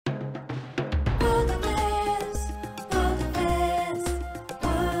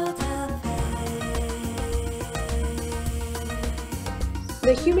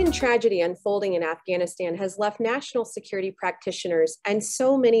The human tragedy unfolding in Afghanistan has left national security practitioners and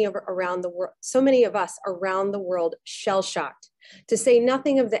so many of us around the world shell-shocked, to say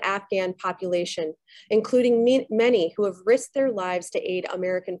nothing of the Afghan population, including many who have risked their lives to aid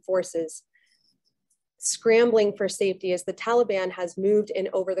American forces, scrambling for safety as the Taliban has moved in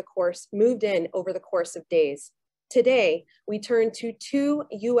over the course of days. Today, we turn to two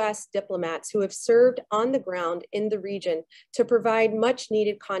U.S. diplomats who have served on the ground in the region to provide much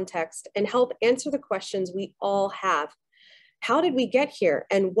needed context and help answer the questions we all have. How did we get here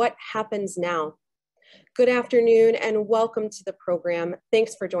and what happens now? Good afternoon and welcome to the program.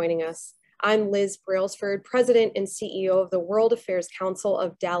 Thanks for joining us. I'm Liz Brailsford, President and CEO of the World Affairs Council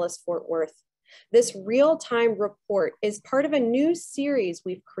of Dallas-Fort Worth. This real-time report is part of a new series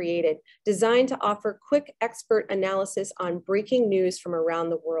we've created designed to offer quick expert analysis on breaking news from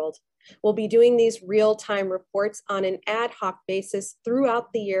around the world. We'll be doing these real-time reports on an ad hoc basis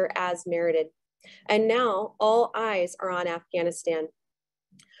throughout the year as merited. And now all eyes are on Afghanistan.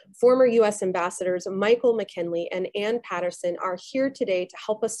 Former U.S. ambassadors Michael McKinley and Ann Patterson are here today to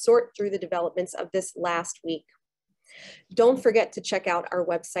help us sort through the developments of this last week. Don't forget to check out our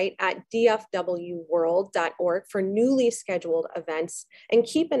website at dfwworld.org for newly scheduled events, and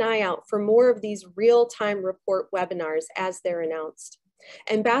keep an eye out for more of these real-time report webinars as they're announced.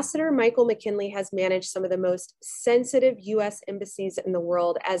 Ambassador Michael McKinley has managed some of the most sensitive U.S. embassies in the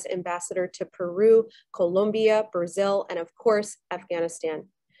world as ambassador to Peru, Colombia, Brazil, and of course, Afghanistan.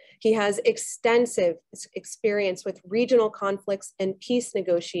 He has extensive experience with regional conflicts and peace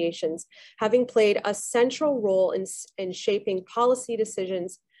negotiations, having played a central role in shaping policy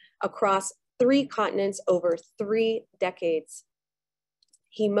decisions across 3 continents over 3 decades.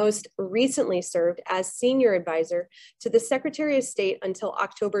 He most recently served as senior advisor to the Secretary of State until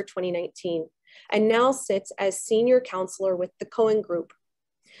October 2019, and now sits as senior counselor with the Cohen Group.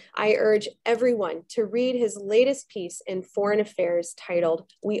 I urge everyone to read his latest piece in Foreign Affairs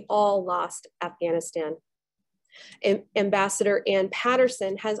titled, "We All Lost Afghanistan." Ambassador Ann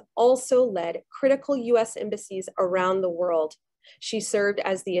Patterson has also led critical U.S. embassies around the world. She served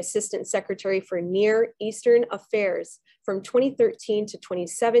as the Assistant Secretary for Near Eastern Affairs from 2013 to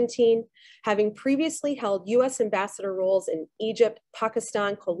 2017, having previously held U.S. ambassador roles in Egypt,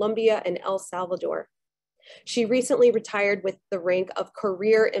 Pakistan, Colombia, and El Salvador. She recently retired with the rank of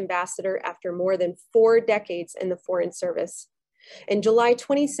career ambassador after more than 4 decades in the Foreign Service. In July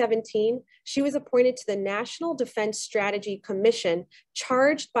 2017, she was appointed to the National Defense Strategy Commission,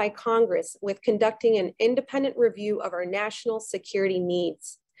 charged by Congress with conducting an independent review of our national security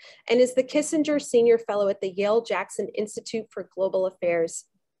needs, and is the Kissinger Senior Fellow at the Yale-Jackson Institute for Global Affairs.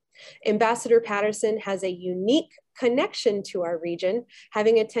 Ambassador Patterson has a unique connection to our region,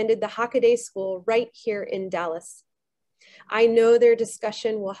 having attended the Hockaday School right here in Dallas. I know their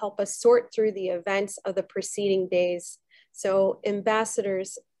discussion will help us sort through the events of the preceding days. So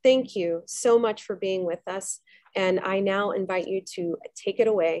ambassadors, thank you so much for being with us. And I now invite you to take it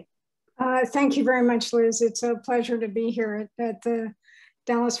away. Thank you very much, Liz. It's a pleasure to be here at the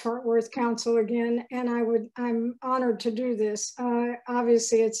Dallas-Fort Worth Council again, and I'm honored to do this.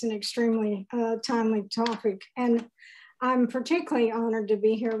 Obviously, it's an extremely timely topic, and I'm particularly honored to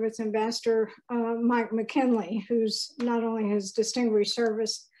be here with Ambassador Mike McKinley, who's not only his distinguished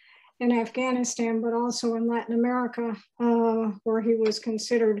service in Afghanistan, but also in Latin America, where he was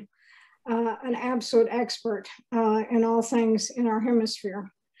considered an absolute expert in all things in our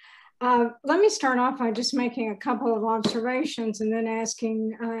hemisphere. Let me start off by just making a couple of observations and then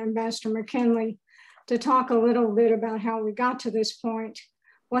asking Ambassador McKinley to talk a little bit about how we got to this point,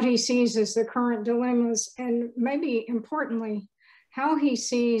 what he sees as the current dilemmas, and maybe importantly, how he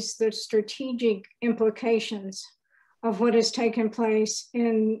sees the strategic implications of what has taken place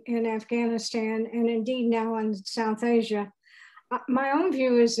in Afghanistan and indeed now in South Asia. My own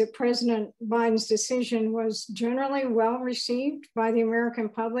view is that President Biden's decision was generally well received by the American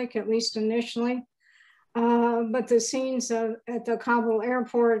public, at least initially. But the scenes at the Kabul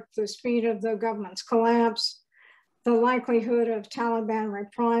airport, the speed of the government's collapse, the likelihood of Taliban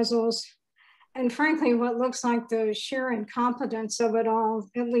reprisals, and frankly, what looks like the sheer incompetence of it all,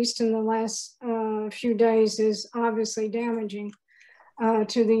 at least in the last few days, is obviously damaging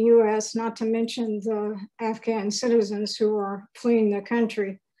to the US, not to mention the Afghan citizens who are fleeing the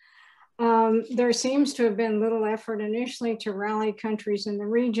country. There seems to have been little effort initially to rally countries in the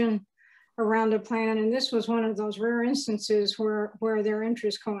region around a plan, and this was one of those rare instances where their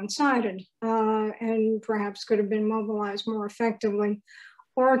interests coincided and perhaps could have been mobilized more effectively,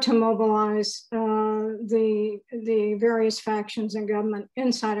 or to mobilize the various factions and government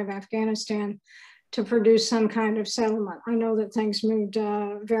inside of Afghanistan to produce some kind of settlement. I know that things moved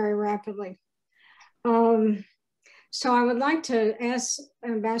very rapidly. So I would like to ask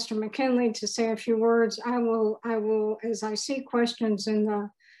Ambassador McKinley to say a few words. I will, as I see questions in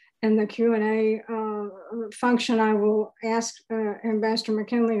the Q&A function, I will ask Ambassador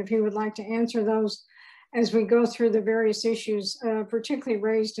McKinley if he would like to answer those as we go through the various issues, particularly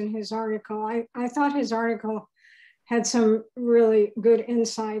raised in his article. I thought his article had some really good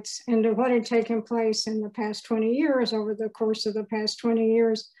insights into what had taken place in the past 20 years, over the course of the past 20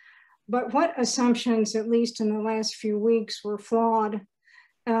 years, but what assumptions, at least in the last few weeks, were flawed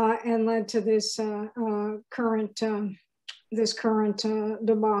and led to this current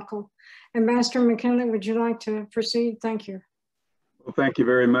debacle. Ambassador McKinley, would you like to proceed? Thank you. Well, thank you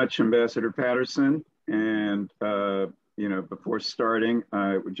very much, Ambassador Patterson. And, you know, before starting,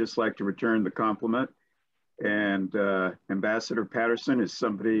 I would just like to return the compliment. And Ambassador Patterson is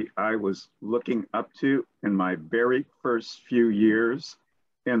somebody I was looking up to in my very first few years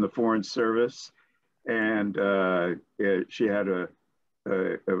in the Foreign Service. And she had a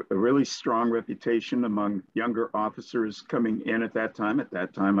really strong reputation among younger officers coming in at that time. At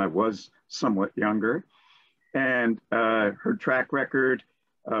that time, I was somewhat younger. And her track record,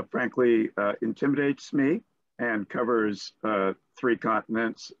 frankly, intimidates me and covers 3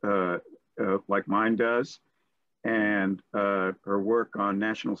 continents like mine does. And her work on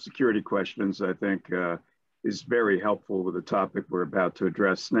national security questions, I think, is very helpful with the topic we're about to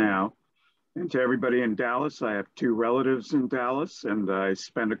address now. And to everybody in Dallas, I have 2 relatives in Dallas, and I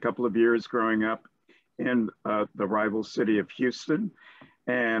spent a couple of years growing up in the rival city of Houston,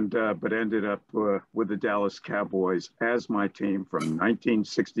 and but ended up with the Dallas Cowboys as my team from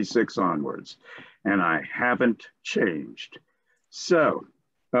 1966 onwards, and I haven't changed. So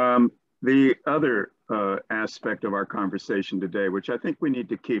the other aspect of our conversation today, which I think we need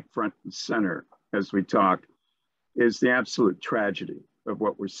to keep front and center as we talk, is the absolute tragedy of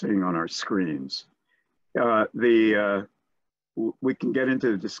what we're seeing on our screens. We can get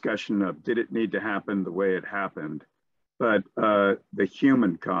into the discussion of, did it need to happen the way it happened? But the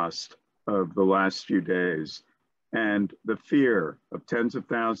human cost of the last few days and the fear of tens of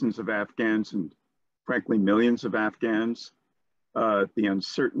thousands of Afghans and frankly, millions of Afghans, the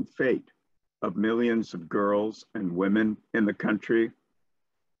uncertain fate of millions of girls and women in the country,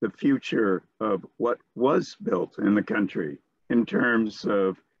 the future of what was built in the country in terms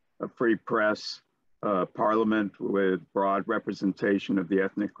of a free press, parliament with broad representation of the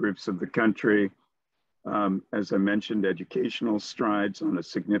ethnic groups of the country. As I mentioned, educational strides on a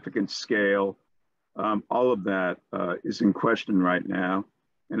significant scale. All of that is in question right now.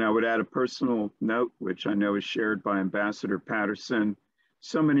 And I would add a personal note, which I know is shared by Ambassador Patterson.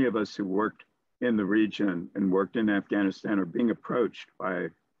 So many of us who worked in the region and worked in Afghanistan are being approached by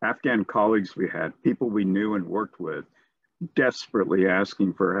Afghan colleagues we had, people we knew and worked with, desperately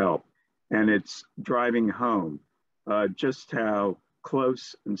asking for help. And it's driving home just how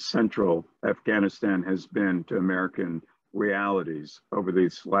close and central Afghanistan has been to American realities over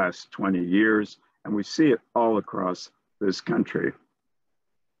these last 20 years. And we see it all across this country.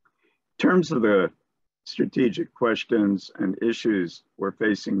 In terms of the strategic questions and issues we're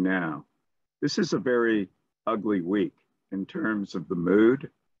facing now, this is a very ugly week in terms of the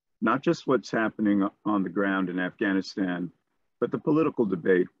mood, not just what's happening on the ground in Afghanistan, but the political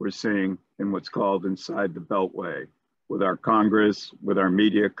debate we're seeing in what's called inside the Beltway, with our Congress, with our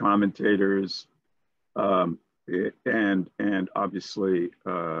media commentators, and obviously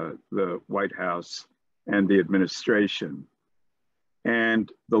the White House and the administration.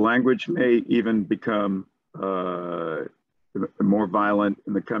 And the language may even become more violent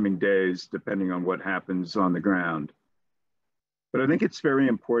in the coming days, depending on what happens on the ground. But I think it's very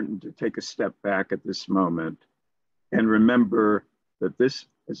important to take a step back at this moment and remember that this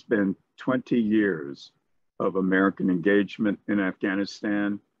has been 20 years of American engagement in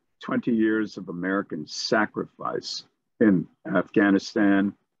Afghanistan, 20 years of American sacrifice in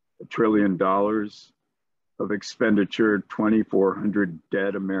Afghanistan, $1 trillion of expenditure, 2,400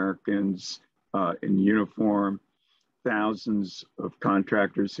 dead Americans in uniform, thousands of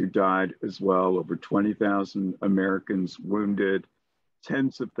contractors who died as well, over 20,000 Americans wounded,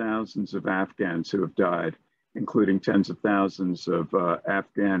 tens of thousands of Afghans who have died, including tens of thousands of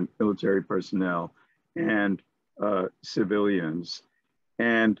Afghan military personnel and civilians.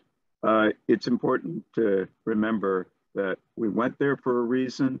 And it's important to remember that we went there for a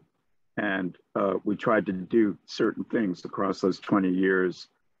reason, and we tried to do certain things across those 20 years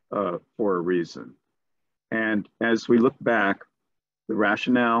for a reason. And as we look back, the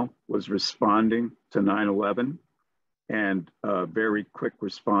rationale was responding to 9/11 and a very quick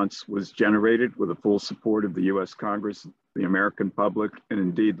response was generated with the full support of the US Congress, the American public, and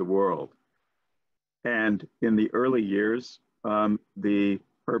indeed the world. And in the early years, the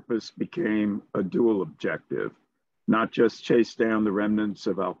purpose became a dual objective, not just chase down the remnants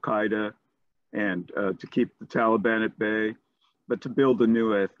of Al-Qaeda and to keep the Taliban at bay, but to build a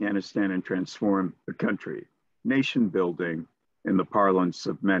new Afghanistan and transform the country, nation building in the parlance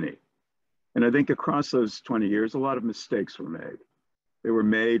of many. And I think across those 20 years, a lot of mistakes were made. They were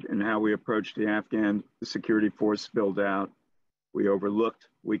made in how we approached the Afghan security force build out. We overlooked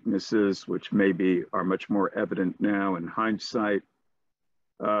weaknesses, which maybe are much more evident now in hindsight.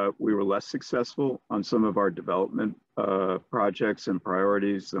 We were less successful on some of our development projects and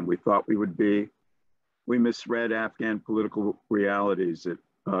priorities than we thought we would be. We misread Afghan political realities. It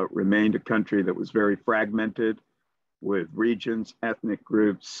remained a country that was very fragmented with regions, ethnic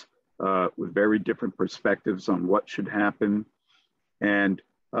groups, with very different perspectives on what should happen. And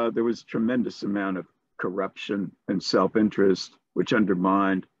there was a tremendous amount of corruption and self-interest, which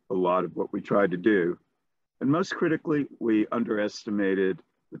undermined a lot of what we tried to do. And most critically, we underestimated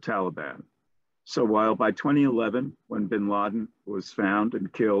the Taliban. So while by 2011, when bin Laden was found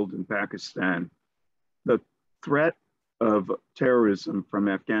and killed in Pakistan, the threat of terrorism from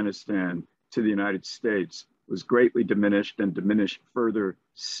Afghanistan to the United States was greatly diminished and diminished further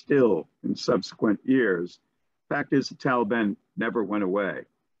still in subsequent years. Fact is, the Taliban never went away.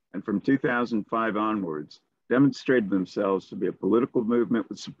 And from 2005 onwards, demonstrated themselves to be a political movement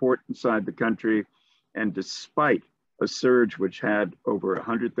with support inside the country. And despite a surge which had over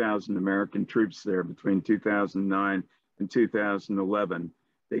 100,000 American troops there between 2009 and 2011,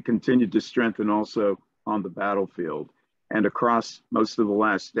 they continued to strengthen also on the battlefield. And across most of the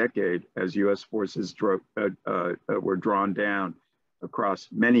last decade, as US forces were drawn down across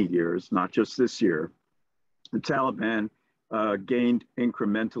many years, not just this year, the Taliban gained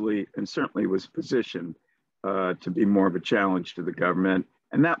incrementally and certainly was positioned to be more of a challenge to the government.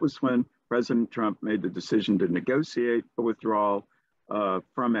 And that was when President Trump made the decision to negotiate a withdrawal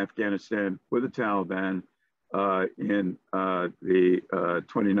from Afghanistan with the Taliban in the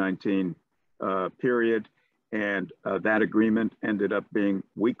 2019 period. And that agreement ended up being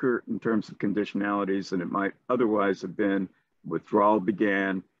weaker in terms of conditionalities than it might otherwise have been. Withdrawal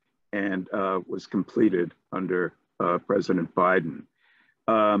began and was completed under President Biden.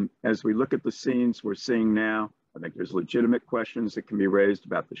 As we look at the scenes we're seeing now, I think there's legitimate questions that can be raised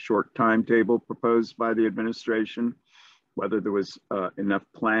about the short timetable proposed by the administration, whether there was enough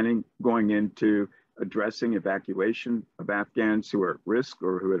planning going into addressing evacuation of Afghans who are at risk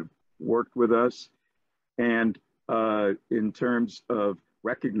or who had worked with us, and in terms of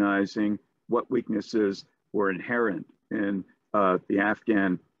recognizing what weaknesses were inherent in the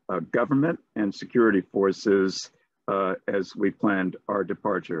Afghan government and security forces as we planned our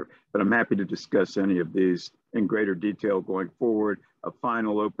departure. But I'm happy to discuss any of these in greater detail going forward. A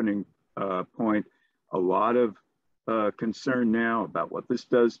final opening point, a lot of concern now about what this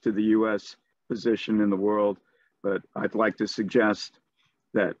does to the US position in the world, but I'd like to suggest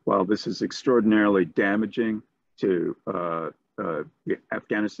that while this is extraordinarily damaging to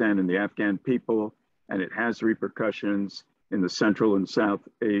Afghanistan and the Afghan people, and it has repercussions in the Central and South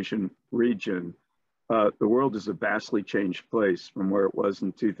Asian region, the world is a vastly changed place from where it was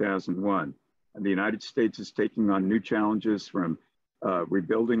in 2001. And the United States is taking on new challenges from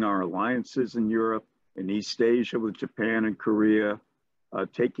rebuilding our alliances in Europe, in East Asia with Japan and Korea,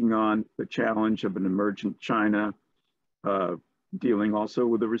 taking on the challenge of an emergent China, dealing also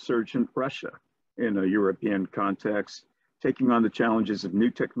with a resurgent Russia in a European context, taking on the challenges of new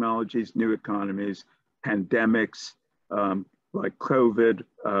technologies, new economies, pandemics like COVID,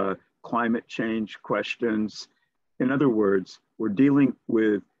 climate change questions. In other words, we're dealing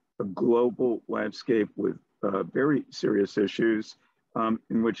with a global landscape with very serious issues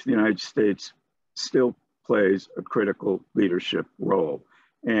in which the United States still plays a critical leadership role.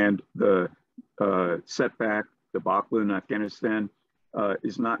 And the setback, debacle in Afghanistan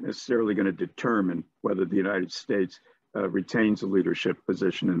is not necessarily going to determine whether the United States retains a leadership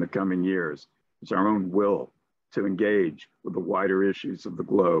position in the coming years. It's our own will to engage with the wider issues of the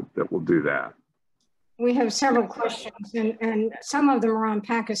globe that will do that. We have several questions, and some of them are on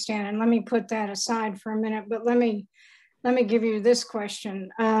Pakistan, and let me put that aside for a minute, but let me give you this question.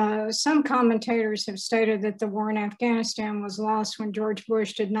 Some commentators have stated that the war in Afghanistan was lost when George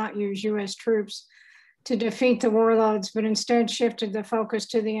Bush did not use US troops to defeat the warlords, but instead shifted the focus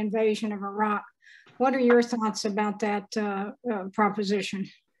to the invasion of Iraq. What are your thoughts about that proposition?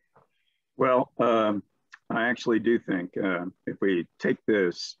 Well, I actually do think if we take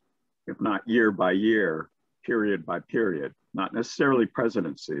this, if not year by year, period by period, not necessarily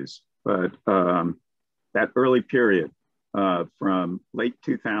presidencies, but that early period from late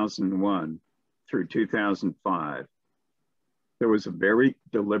 2001 through 2005, there was a very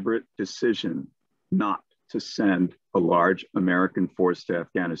deliberate decision not to send a large American force to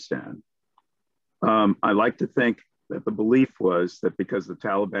Afghanistan. I like to think that the belief was that because the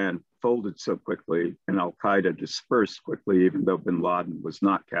Taliban folded so quickly and Al-Qaeda dispersed quickly, even though bin Laden was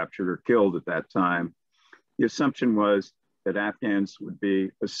not captured or killed at that time, the assumption was that Afghans would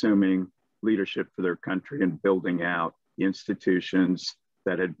be assuming leadership for their country and building out the institutions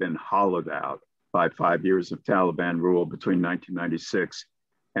that had been hollowed out by 5 years of Taliban rule between 1996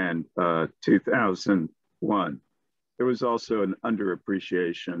 and 2001. There was also an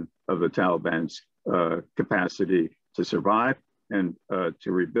underappreciation of the Taliban's capacity to survive and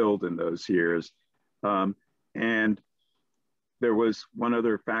to rebuild in those years. And there was one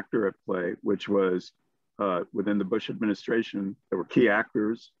other factor at play, which was within the Bush administration, there were key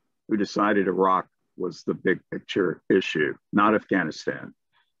actors who decided Iraq was the big picture issue, not Afghanistan.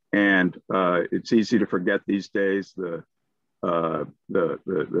 And it's easy to forget these days the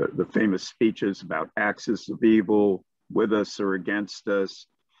famous speeches about axis of evil, with us or against us.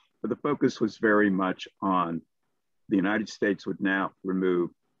 But the focus was very much on the United States would now remove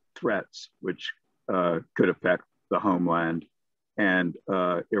threats which could affect the homeland. And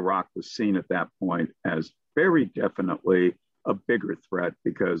Iraq was seen at that point as very definitely a bigger threat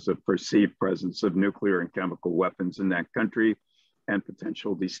because of perceived presence of nuclear and chemical weapons in that country and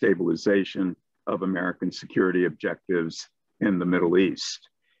potential destabilization of American security objectives in the Middle East.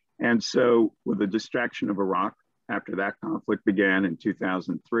 And so with the distraction of Iraq, after that conflict began in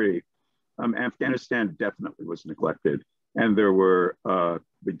 2003, Afghanistan definitely was neglected. And there were,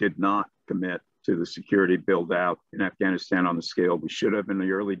 we did not commit to the security build out in Afghanistan on the scale we should have in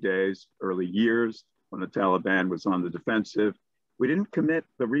the early days, early years when the Taliban was on the defensive. We didn't commit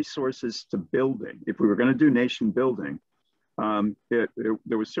the resources to building. If we were going to do nation building, there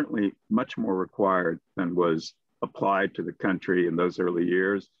was certainly much more required than was applied to the country in those early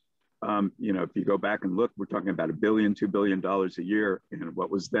years. You know, if you go back and look, we're talking about $1 billion, $2 billion a year in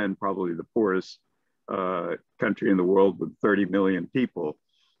what was then probably the poorest country in the world with 30 million people.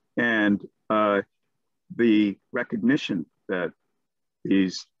 And the recognition that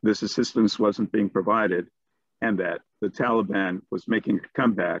this assistance wasn't being provided and that the Taliban was making a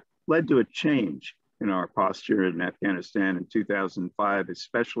comeback led to a change in our posture in Afghanistan in 2005,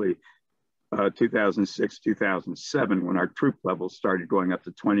 especially 2006, 2007, when our troop levels started going up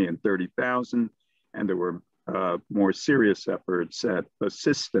to 20 and 30,000, and there were more serious efforts at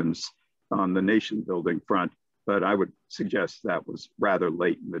assistance on the nation building front. But I would suggest that was rather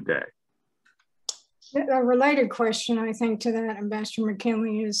late in the day. A related question, I think, to that, Ambassador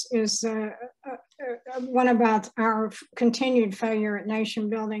McKinley, is one about our continued failure at nation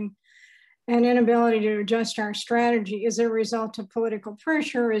building and inability to adjust our strategy. Is it a result of political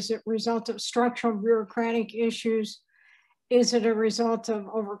pressure? Is it a result of structural bureaucratic issues? Is it a result of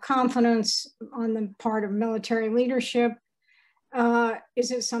overconfidence on the part of military leadership?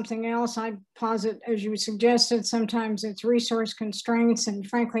 Is it something else? I'd posit, as you suggested, sometimes it's resource constraints and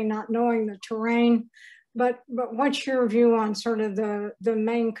frankly not knowing the terrain. But what's your view on sort of the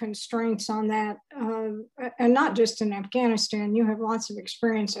main constraints on that? And not just in Afghanistan, you have lots of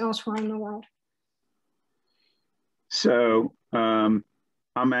experience elsewhere in the world. So I'm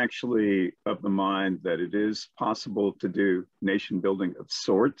actually of the mind that it is possible to do nation building of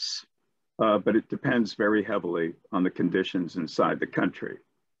sorts, but it depends very heavily on the conditions inside the country.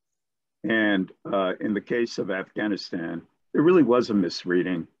 And in the case of Afghanistan, there really was a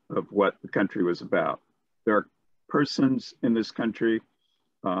misreading of what the country was about. There are persons in this country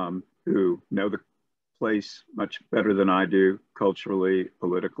who know the place much better than I do, culturally,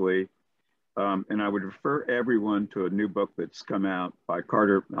 politically. And I would refer everyone to a new book that's come out by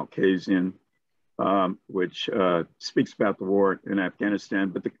Carter Malkasian, which speaks about the war in Afghanistan.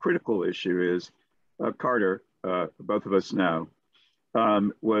 But the critical issue is Carter, both of us know,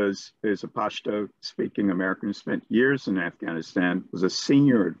 is a Pashto-speaking American who spent years in Afghanistan, was a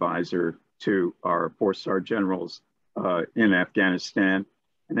senior advisor to our four-star generals in Afghanistan,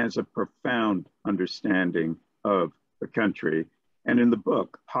 and has a profound understanding of the country. And in the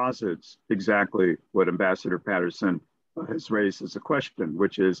book posits exactly what Ambassador Patterson has raised as a question,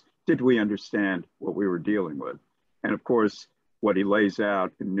 which is, did we understand what we were dealing with? And of course, what he lays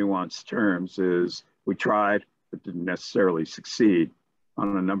out in nuanced terms is we tried, but didn't necessarily succeed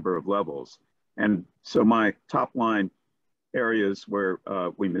on a number of levels. And so my top line areas where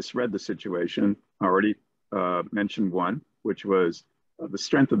we misread the situation, I already mentioned one, which was the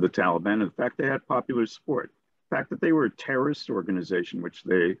strength of the Taliban and the fact they had popular support. The fact that they were a terrorist organization, which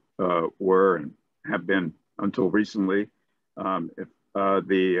they were and have been until recently.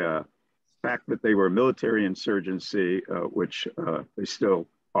 The fact that they were a military insurgency, which they still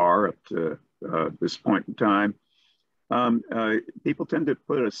are up to this point in time. People tend to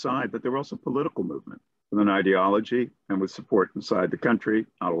put aside that they were also a political movement with an ideology and with support inside the country,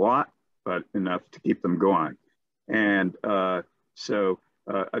 not a lot, but enough to keep them going. And so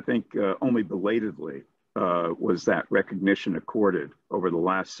I think only belatedly was that recognition accorded over the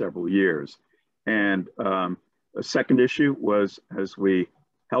last several years. And a second issue was as we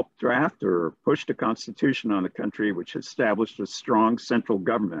helped draft or pushed a constitution on the country, which established a strong central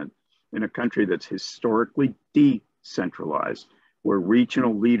government in a country that's historically decentralized, where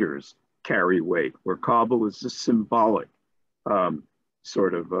regional leaders carry weight, where Kabul is a symbolic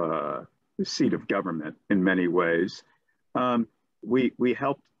sort of the seat of government in many ways. We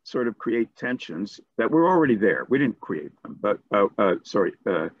helped sort of create tensions that were already there. We didn't create them, but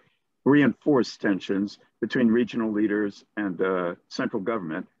reinforce tensions between regional leaders and central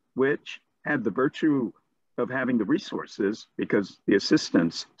government, which had the virtue of having the resources because the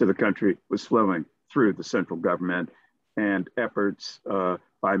assistance to the country was flowing through the central government and efforts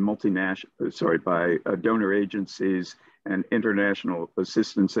by donor agencies and international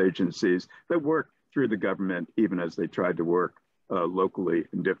assistance agencies that worked through the government, even as they tried to work locally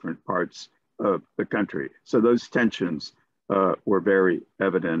in different parts of the country. So those tensions were very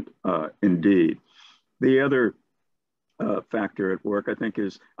evident indeed. The other factor at work, I think,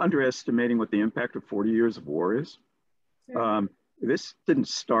 is underestimating what the impact of 40 years of war is. This didn't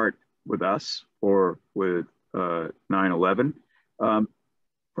start with us or with 9/11.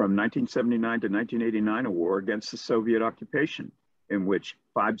 From 1979 to 1989, a war against the Soviet occupation in which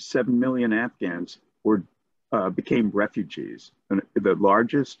 5 to 7 million Afghans became refugees, and the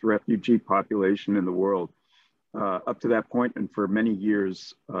largest refugee population in the world up to that point and for many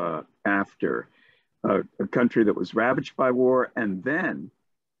years after. A country that was ravaged by war and then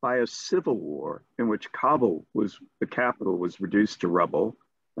by a civil war in which Kabul was the capital, was reduced to rubble,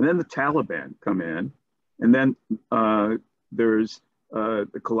 and then the Taliban come in, and then there's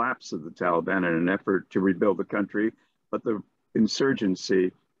the collapse of the Taliban in an effort to rebuild the country, but the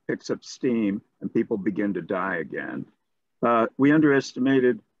insurgency picks up steam and people begin to die again. We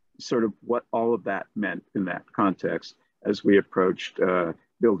underestimated sort of what all of that meant in that context as we approached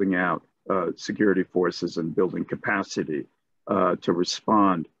building out security forces and building capacity to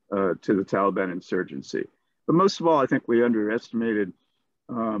respond to the Taliban insurgency. But most of all, I think we underestimated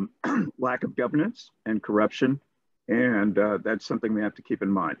lack of governance and corruption. And that's something we have to keep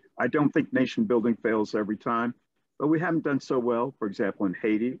in mind. I don't think nation building fails every time, but we haven't done so well, for example, in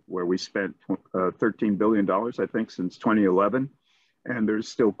Haiti, where we spent $13 billion, I think, since 2011. And there's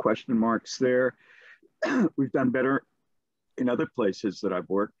still question marks there. We've done better in other places that I've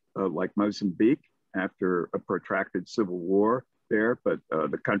worked, like Mozambique, after a protracted civil war there. But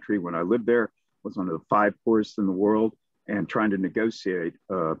the country, when I lived there, was one of the 5 poorest in the world and trying to negotiate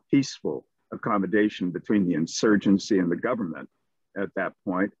peaceful accommodation between the insurgency and the government at that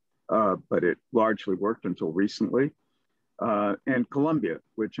point. But it largely worked until recently. And Colombia,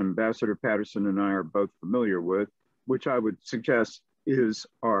 which Ambassador Patterson and I are both familiar with, which I would suggest is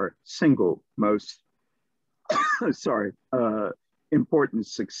our single most important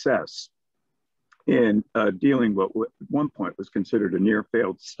success in dealing with what at one point was considered a near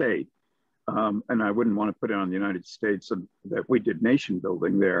failed state. And I wouldn't want to put it on the United States that we did nation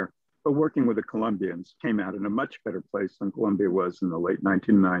building there, but working with the Colombians came out in a much better place than Colombia was in the late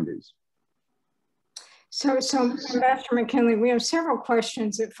 1990s. So Ambassador McKinley, we have several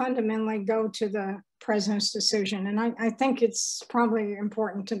questions that fundamentally go to the president's decision. And I think it's probably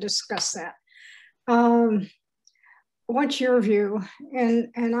important to discuss that. What's your view?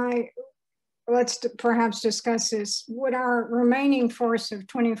 Let's perhaps discuss this. Would our remaining force of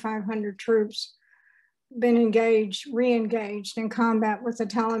 2,500 troops been re-engaged in combat with the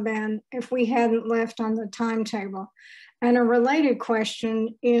Taliban if we hadn't left on the timetable? And a related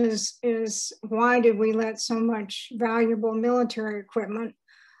question is why did we let so much valuable military equipment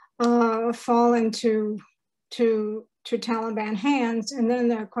fall into Taliban hands? And then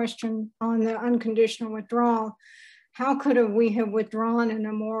the question on the unconditional withdrawal, how could we have withdrawn in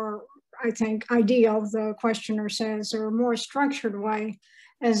a more, I think, ideal, the questioner says, or a more structured way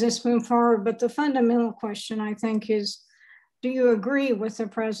as this moved forward? But the fundamental question, I think, is, do you agree with the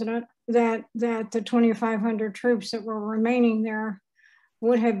president that the 2,500 troops that were remaining there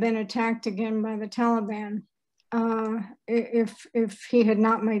would have been attacked again by the Taliban if he had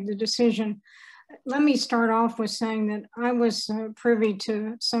not made the decision? let me start off with saying that I was privy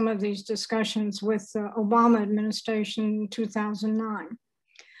to some of these discussions with the Obama administration in 2009.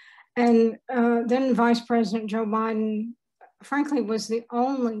 And then Vice President Joe Biden, frankly, was the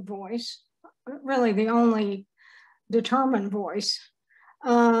only voice, really the only determined voice,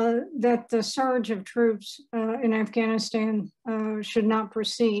 that the surge of troops in Afghanistan should not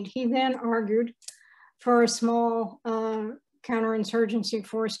proceed. He then argued for a small counterinsurgency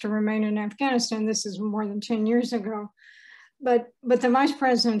force to remain in Afghanistan. This is more than 10 years ago. But the Vice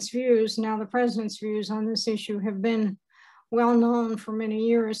President's views, now the President's views on this issue have been well known for many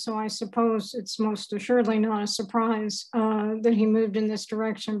years, so I suppose it's most assuredly not a surprise that he moved in this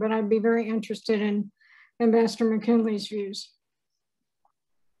direction, but I'd be very interested in Ambassador McKinley's views.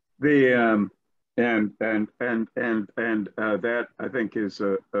 The that I think is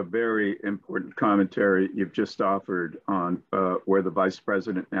a very important commentary you've just offered on where the Vice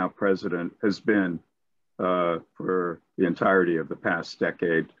President, now President, has been for the entirety of the past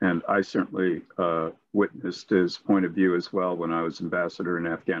decade. And I certainly witnessed his point of view as well when I was ambassador in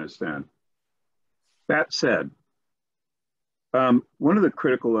Afghanistan. That said, one of the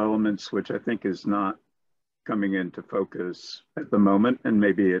critical elements, which I think is not coming into focus at the moment, and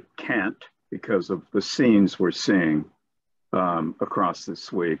maybe it can't because of the scenes we're seeing across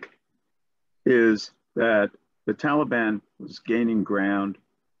this week, is that the Taliban was gaining ground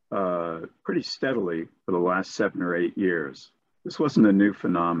pretty steadily for the last 7 or 8 years. This wasn't a new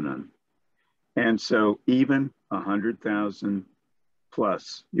phenomenon. And so even 100,000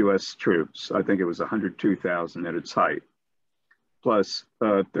 plus US troops, I think it was 102,000 at its height, plus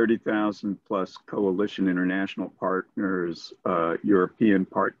 30,000 plus coalition international partners, European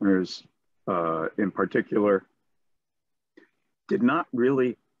partners in particular, did not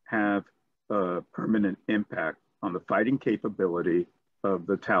really have a permanent impact on the fighting capability of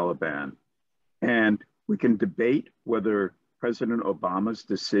the Taliban. And we can debate whether President Obama's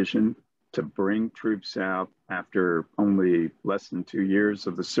decision to bring troops out after only less than 2 years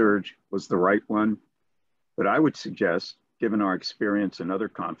of the surge was the right one. But I would suggest, given our experience in other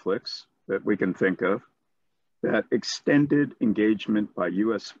conflicts that we can think of, that extended engagement by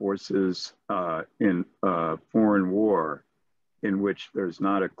US forces in a foreign war in which there's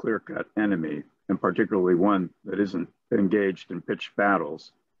not a clear-cut enemy, and particularly one that isn't engaged in pitched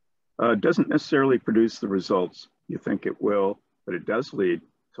battles, doesn't necessarily produce the results you think it will, but it does lead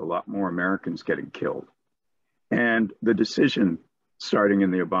to a lot more Americans getting killed. And the decision, starting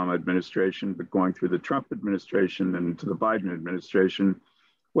in the Obama administration, but going through the Trump administration and to the Biden administration,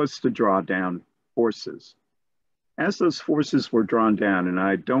 was to draw down forces. As those forces were drawn down, and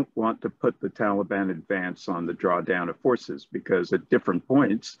I don't want to put the Taliban advance on the drawdown of forces, because at different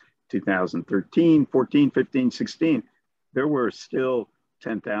points, 2013, 14, 15, 16, there were still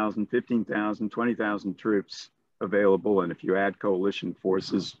 10,000, 15,000, 20,000 troops available. And if you add coalition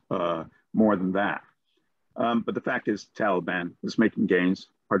forces, more than that. But the fact is, the Taliban was making gains,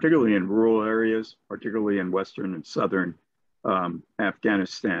 particularly in rural areas, particularly in Western and Southern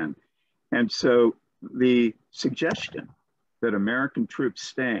Afghanistan. And so the suggestion that American troops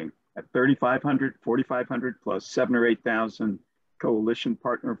staying at 3,500, 4,500 plus 7,000 or 8,000 coalition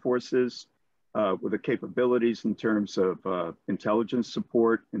partner forces with the capabilities in terms of intelligence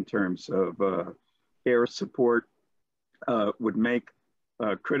support, in terms of air support, would make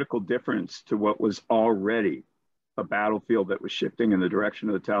a critical difference to what was already a battlefield that was shifting in the direction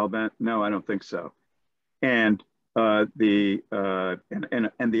of the Taliban? No, I don't think so. And the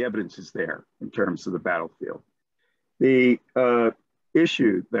evidence is there in terms of the battlefield. The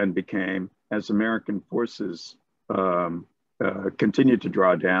issue then became, as American forces continued to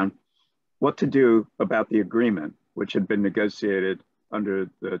draw down, what to do about the agreement, which had been negotiated under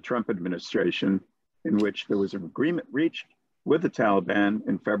the Trump administration, in which there was an agreement reached with the Taliban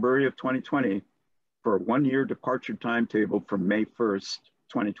in February of 2020 for a 1-year departure timetable from May 1st,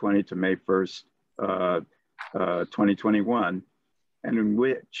 2020 to May 1st, 2021, and in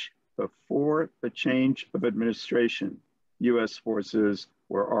which, before the change of administration, US forces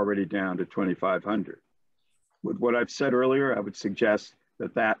were already down to 2,500. With what I've said earlier, I would suggest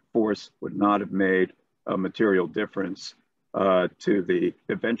that that force would not have made a material difference to the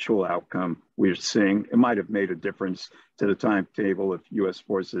eventual outcome we're seeing. It might have made a difference to the timetable if US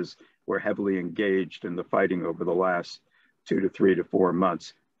forces were heavily engaged in the fighting over the last 2 to 3 to 4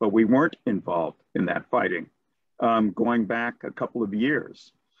 months. But we weren't involved in that fighting going back a couple of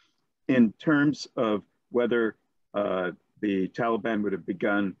years. In terms of whether the Taliban would have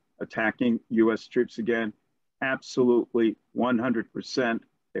begun attacking US troops again, absolutely 100%.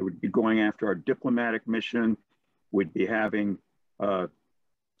 They would be going after our diplomatic mission. We'd be having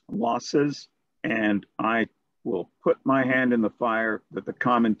losses And I will put my hand in the fire that the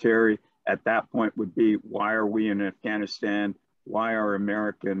commentary at that point would be, why are we in Afghanistan? Why are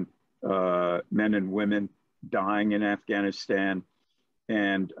American men and women dying in Afghanistan?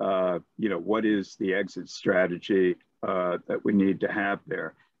 And what is the exit strategy that we need to have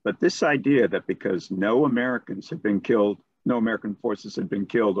there? But this idea that because no American forces had been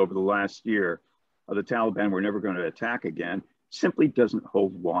killed over the last year, the Taliban were never going to attack again, simply doesn't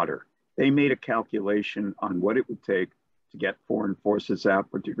hold water. They made a calculation on what it would take to get foreign forces out,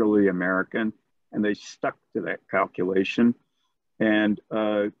 particularly American, and they stuck to that calculation. And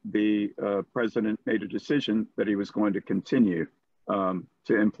the president made a decision that he was going to continue to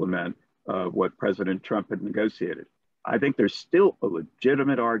implement what President Trump had negotiated. I think there's still a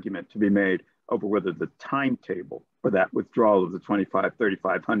legitimate argument to be made over whether the timetable for that withdrawal of the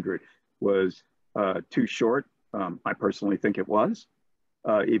 3,500 was too short. I personally think it was,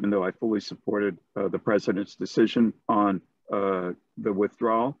 even though I fully supported the president's decision on the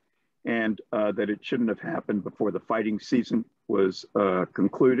withdrawal, and that it shouldn't have happened before the fighting season was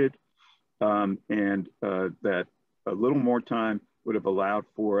concluded, and that a little more time would have allowed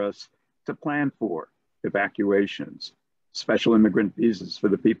for us to plan for evacuations, special immigrant visas for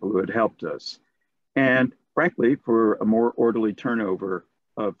the people who had helped us, and frankly, for a more orderly turnover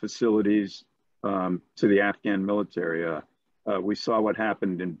of facilities to the Afghan military. We saw what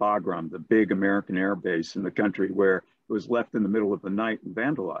happened in Bagram, the big American air base in the country, where it was left in the middle of the night and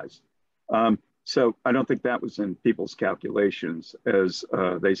vandalized. So I don't think that was in people's calculations as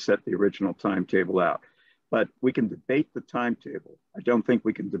they set the original timetable out. But we can debate the timetable. I don't think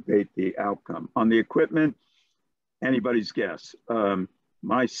we can debate the outcome. On the equipment, anybody's guess.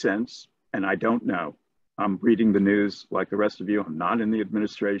 My sense, and I don't know, I'm reading the news like the rest of you, I'm not in the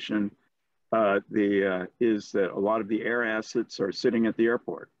administration, is that a lot of the air assets are sitting at the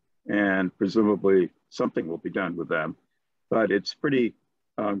airport, and presumably something will be done with them. But it's pretty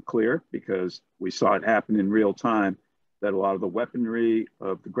clear, because we saw it happen in real time, that a lot of the weaponry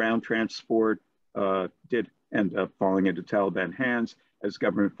of the ground transport did end up falling into Taliban hands as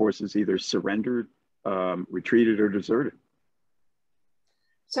government forces either surrendered, retreated, or deserted.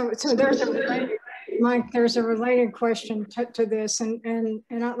 So there's a related, Mike, there's a related question to this, and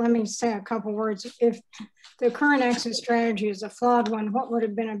let me say a couple words. If the current exit strategy is a flawed one, what would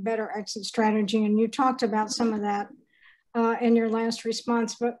have been a better exit strategy? And you talked about some of that in your last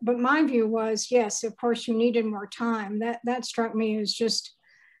response, but my view was, yes, of course you needed more time. That struck me as just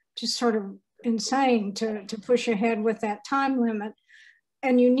sort of insane to push ahead with that time limit.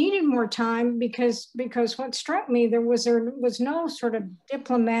 And you needed more time because what struck me, there was no sort of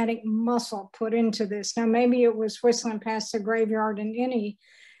diplomatic muscle put into this. Now, maybe it was whistling past the graveyard in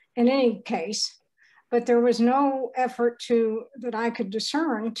any case, but there was no effort that I could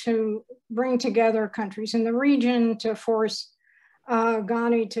discern to bring together countries in the region to force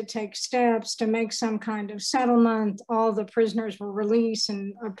Ghani to take steps to make some kind of settlement. All the prisoners were released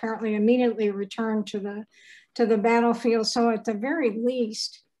and apparently immediately returned to the battlefield. So at the very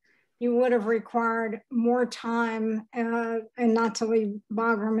least, you would have required more time and not to leave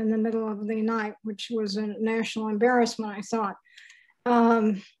Bagram in the middle of the night, which was a national embarrassment, I thought.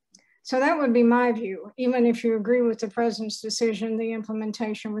 So that would be my view. Even if you agree with the president's decision, the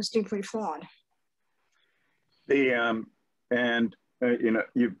implementation was deeply flawed. You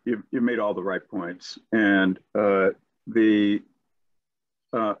made all the right points. And the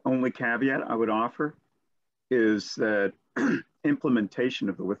only caveat I would offer is that implementation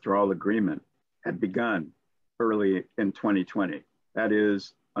of the withdrawal agreement had begun early in 2020. That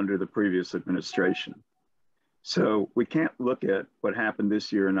is, under the previous administration. So we can't look at what happened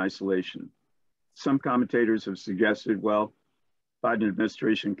this year in isolation. Some commentators have suggested, well, Biden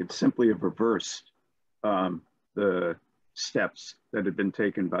administration could simply have reversed the steps that had been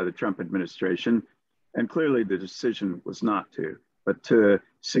taken by the Trump administration. And clearly the decision was not to, but to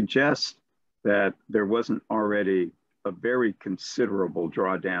suggest that there wasn't already a very considerable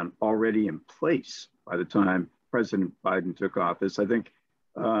drawdown already in place by the time President Biden took office, I think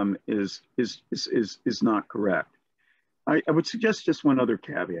is not correct. I would suggest just one other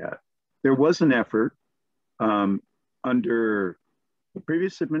caveat. There was an effort under the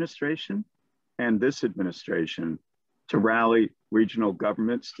previous administration and this administration to rally regional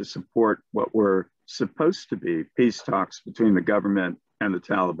governments to support what were supposed to be peace talks between the government and the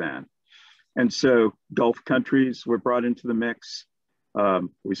Taliban. And so Gulf countries were brought into the mix.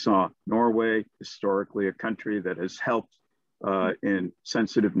 We saw Norway, historically a country that has helped in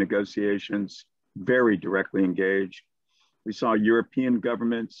sensitive negotiations, very directly engaged. We saw European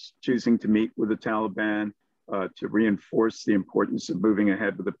governments choosing to meet with the Taliban to reinforce the importance of moving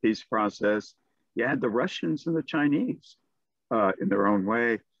ahead with the peace process. you had the Russians and the Chinese in their own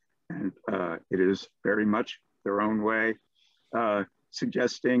way, and it is very much their own way,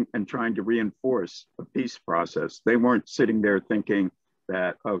 suggesting and trying to reinforce a peace process. They weren't sitting there thinking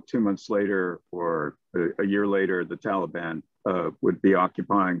that, oh, 2 months later or a year later, the Taliban would be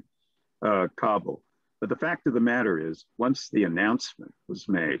occupying Kabul. But the fact of the matter is, once the announcement was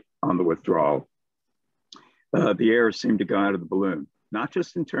made on the withdrawal, the air seemed to go out of the balloon, not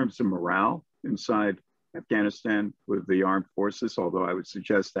just in terms of morale inside Afghanistan with the armed forces, although I would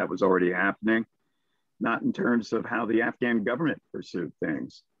suggest that was already happening, not in terms of how the Afghan government pursued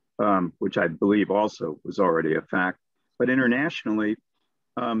things, which I believe also was already a fact, but internationally,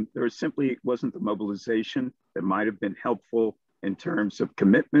 there simply wasn't the mobilization that might have been helpful in terms of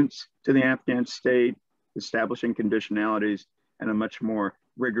commitments to the Afghan state, establishing conditionalities, and a much more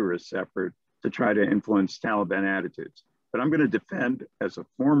rigorous effort to try to influence Taliban attitudes. But I'm going to defend, as a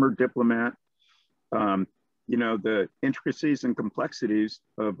former diplomat, the intricacies and complexities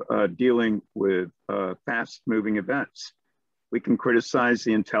of dealing with fast-moving events. We can criticize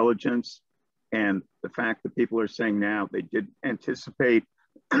the intelligence and the fact that people are saying now they didn't anticipate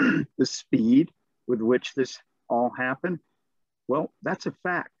the speed with which this all happened. Well, that's a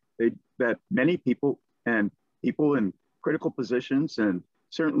fact. That many people and people in critical positions, and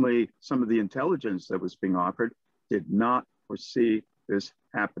certainly some of the intelligence that was being offered, did not foresee this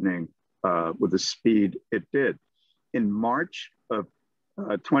happening with the speed it did. In March of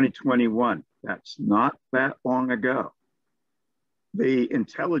 2021, that's not that long ago, the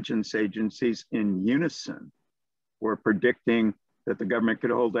intelligence agencies in unison were predicting that the government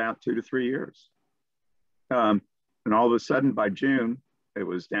could hold out 2 to 3 years. And all of a sudden by June, it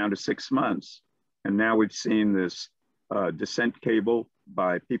was down to 6 months. And now we've seen this dissent cable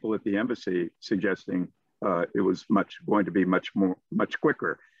by people at the embassy suggesting it was going to be much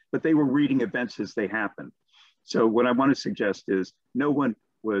quicker. But they were reading events as they happened. So what I want to suggest is no one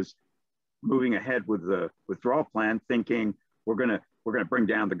was moving ahead with the withdrawal plan thinking we're going to bring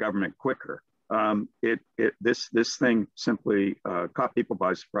down the government quicker. This thing simply caught people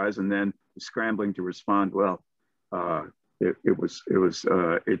by surprise, and then scrambling to respond. Well, it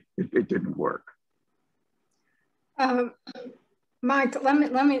didn't work. Mike, let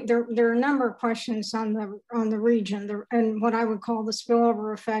me. There are a number of questions on the region and what I would call the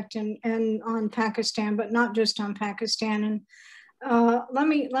spillover effect and on Pakistan, but not just on Pakistan. And let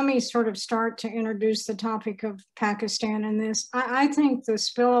me sort of start to introduce the topic of Pakistan in this. I think the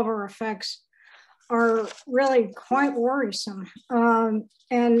spillover effects are really quite worrisome.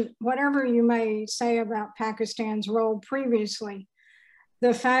 And whatever you may say about Pakistan's role previously,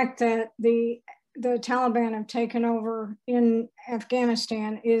 the fact that the Taliban have taken over in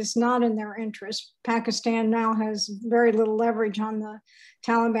Afghanistan is not in their interest. Pakistan now has very little leverage on the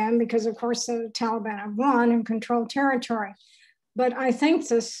Taliban because, of course, the Taliban have won and controlled territory. But I think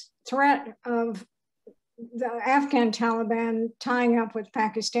this threat of the Afghan Taliban tying up with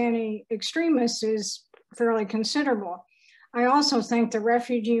Pakistani extremists is fairly considerable. I also think the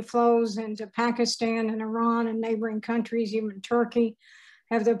refugee flows into Pakistan and Iran and neighboring countries, even Turkey,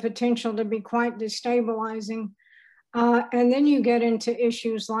 have the potential to be quite destabilizing. And then you get into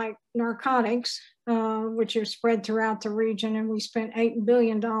issues like narcotics, which are spread throughout the region, and we spent $8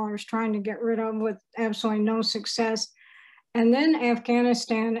 billion trying to get rid of with absolutely no success. And then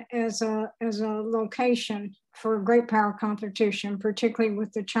Afghanistan as a location for great power competition, particularly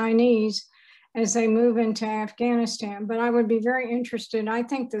with the Chinese as they move into Afghanistan. But I would be very interested. I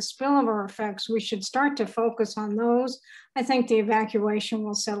think the spillover effects, we should start to focus on those. I think the evacuation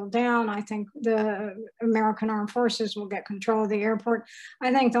will settle down. I think the American Armed Forces will get control of the airport.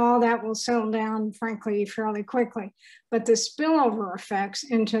 I think all that will settle down, frankly, fairly quickly. But the spillover effects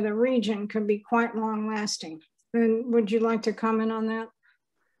into the region could be quite long lasting. And would you like to comment on that?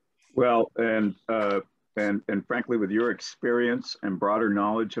 Well, and frankly, with your experience and broader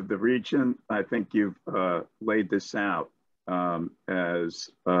knowledge of the region, I think you've laid this out as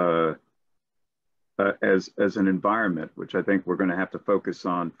an environment, which I think we're going to have to focus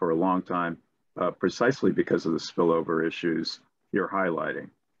on for a long time, precisely because of the spillover issues you're highlighting.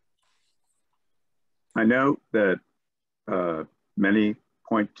 I know that many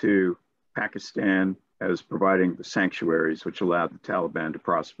point to Pakistan as providing the sanctuaries which allowed the Taliban to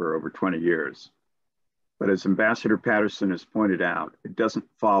prosper over 20 years. But as Ambassador Patterson has pointed out, it doesn't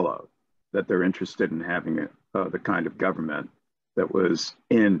follow that they're interested in having the kind of government that was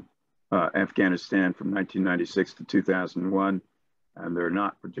in Afghanistan from 1996 to 2001. And they're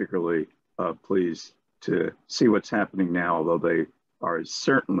not particularly pleased to see what's happening now, although they are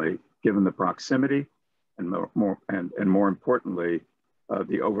certainly, given the proximity and more importantly,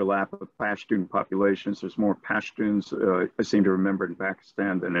 the overlap of Pashtun populations. There's more Pashtuns, I seem to remember, in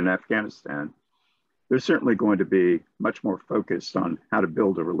Pakistan than in Afghanistan. They're certainly going to be much more focused on how to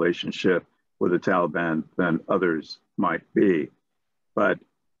build a relationship with the Taliban than others might be. But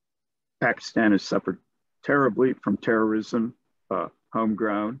Pakistan has suffered terribly from terrorism,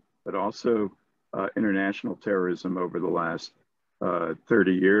 homegrown, but also international terrorism over the last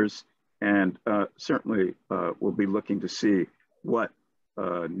 30 years. And certainly we'll be looking to see what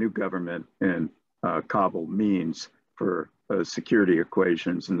new government in Kabul means for security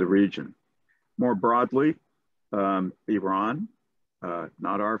equations in the region. More broadly, Iran,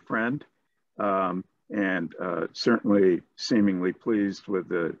 not our friend, and certainly seemingly pleased with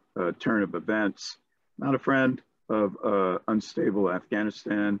the turn of events, not a friend of unstable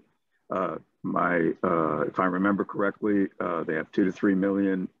Afghanistan. If I remember correctly, they have 2 to 3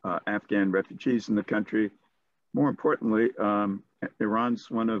 million Afghan refugees in the country. More importantly, Iran's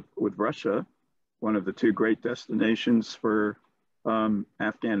with Russia, one of the 2 great destinations for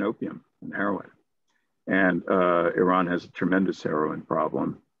Afghan opium and heroin. And Iran has a tremendous heroin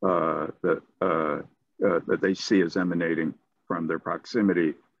problem that they see as emanating from their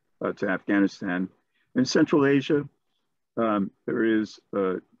proximity to Afghanistan. In Central Asia, there is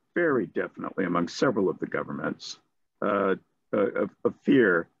very definitely among several of the governments a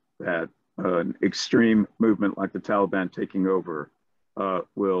fear that an extreme movement like the Taliban taking over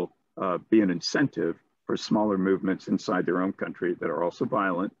will be an incentive for smaller movements inside their own country that are also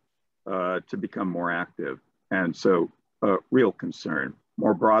violent to become more active. And so real concern.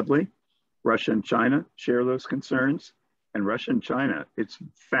 More broadly, Russia and China share those concerns. And Russia and China, it's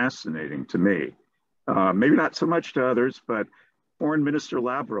fascinating to me, maybe not so much to others, but Foreign Minister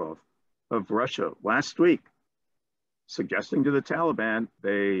Lavrov of Russia last week suggesting to the Taliban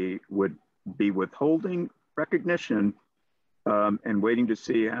they would be withholding recognition and waiting to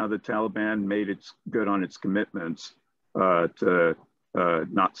see how the Taliban made its good on its commitments to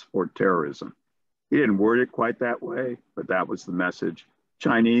not support terrorism. He didn't word it quite that way, but that was the message.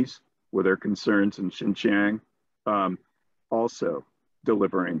 Chinese, with their concerns in Xinjiang, also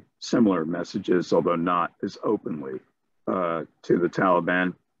delivering similar messages, although not as openly to the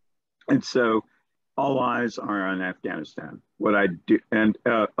Taliban. And so all eyes are on Afghanistan. What I do, and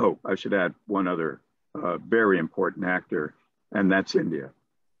I should add one other very important actor, and that's India.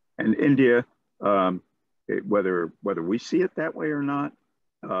 And India, whether we see it that way or not,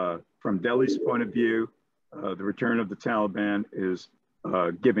 from Delhi's point of view, the return of the Taliban is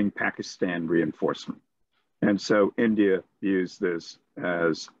giving Pakistan reinforcement. And so India views this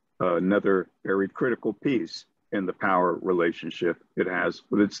as another very critical piece in the power relationship it has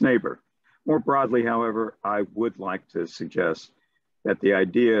with its neighbor. More broadly, however, I would like to suggest that the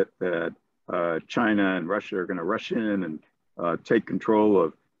idea that China and Russia are going to rush in and take control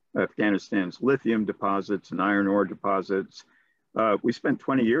of Afghanistan's lithium deposits and iron ore deposits, we spent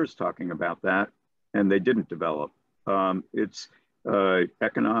 20 years talking about that, and they didn't develop. It's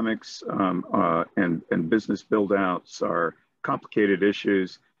economics and business build-outs are complicated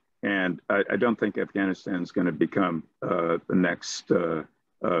issues, and I don't think Afghanistan is going to become the next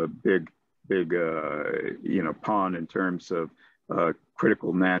big pawn in terms of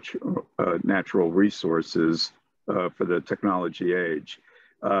critical natural resources for the technology age.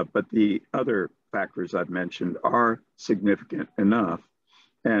 But the other factors I've mentioned are significant enough,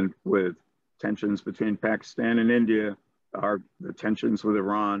 and with tensions between Pakistan and India, the tensions with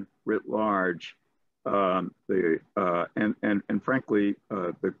Iran writ large, and frankly,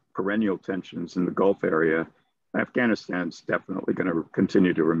 the perennial tensions in the Gulf area, Afghanistan's definitely going to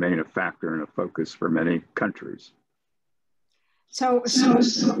continue to remain a factor and a focus for many countries. So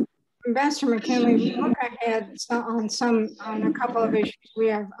Ambassador McKinley, look ahead on a couple of issues. We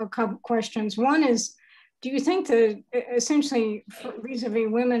have a couple questions. One is, do you think that essentially vis-a-vis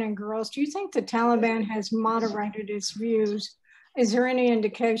women and girls, do you think the Taliban has moderated its views? Is there any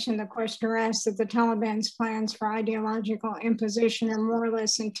indication, the questioner asked, that the Taliban's plans for ideological imposition are more or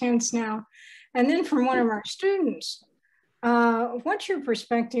less intense now? And then from one of our students, what's your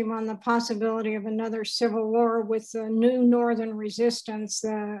perspective on the possibility of another civil war with the new northern resistance,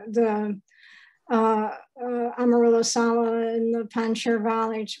 the Amarullah Saleh and the Panjshir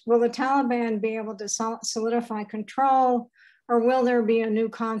Valley? Will the Taliban be able to solidify control, or will there be a new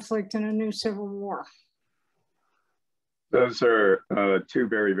conflict and a new civil war? Those are 2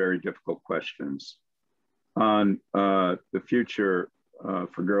 very, very difficult questions. On the future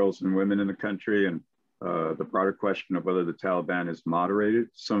for girls and women in the country, and the broader question of whether the Taliban has moderated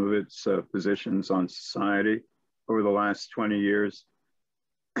some of its positions on society over the last 20 years.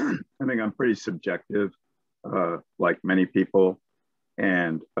 I think I'm pretty subjective, like many people.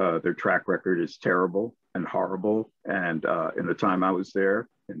 and their track record is terrible and horrible. And in the time I was there,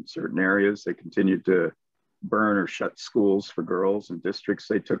 in certain areas, they continued to burn or shut schools for girls in districts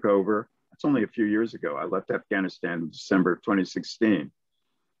they took over. It's only a few years ago. I left Afghanistan in December of 2016.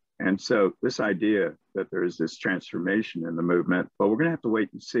 And so this idea that there is this transformation in the movement, but we're going to have to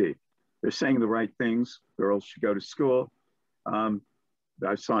wait and see. They're saying the right things. Girls should go to school.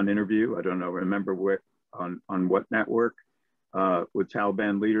 I saw an interview, I don't know, remember where, on what network, with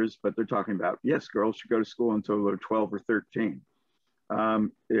Taliban leaders, but they're talking about, yes, girls should go to school until they're 12 or 13.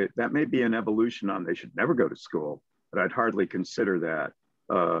 That may be an evolution on they should never go to school, but I'd hardly consider that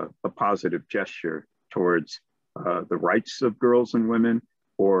a positive gesture towards the rights of girls and women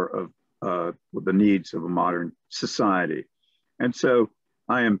or of the needs of a modern society. And so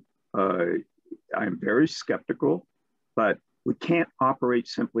I am very skeptical, but we can't operate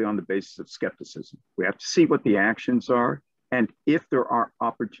simply on the basis of skepticism. We have to see what the actions are, and if there are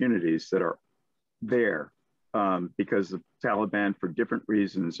opportunities that are there because the Taliban, for different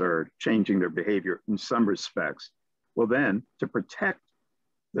reasons, are changing their behavior in some respects, well then, to protect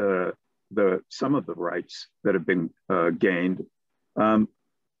some of the rights that have been gained,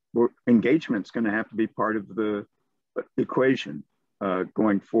 engagement's going to have to be part of the equation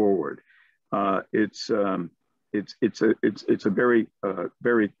going forward. It's a very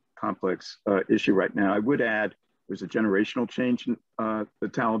very complex issue right now. I would add there's a generational change in the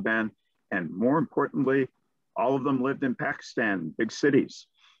Taliban, and more importantly, all of them lived in Pakistan, big cities,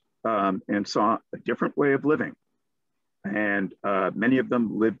 and saw a different way of living. And many of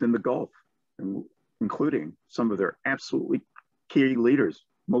them lived in the Gulf, including some of their absolutely key leaders.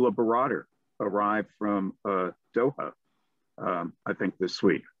 Mullah Baradar arrived from Doha, I think this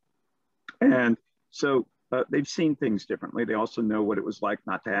week. And so they've seen things differently. They also know what it was like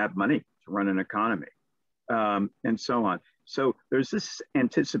not to have money to run an economy, and so on. So there's this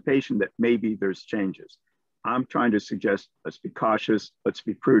anticipation that maybe there's changes. I'm trying to suggest, let's be cautious, let's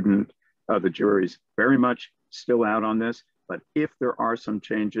be prudent. The jury's very much still out on this, but if there are some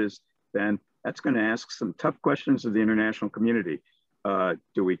changes, then that's going to ask some tough questions of the international community.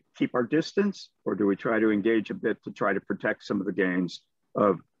 Do we keep our distance, or do we try to engage a bit to try to protect some of the gains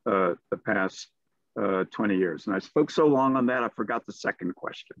of the past 20 years? And I spoke so long on that, I forgot the second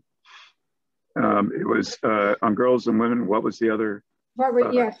question. It was on girls and women. What was the other?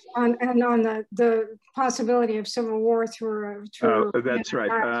 Yes, on the possibility of civil war through that's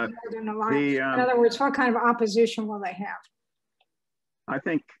right. In other words, what kind of opposition will they have? I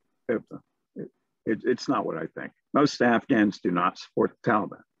think it's not what I think. Most Afghans do not support the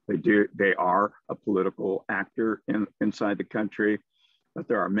Taliban. They do. They are a political actor inside the country, but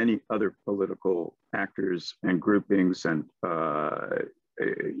there are many other political actors and groupings and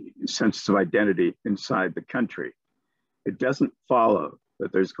senses of identity inside the country. It doesn't follow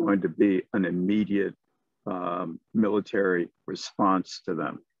that there's going to be an immediate military response to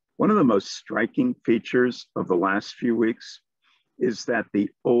them. One of the most striking features of the last few weeks is that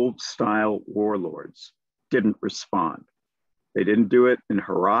the old style warlords didn't respond. They didn't do it in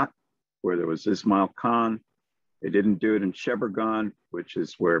Herat, where there was Ismail Khan. They didn't do it in Shebregan, which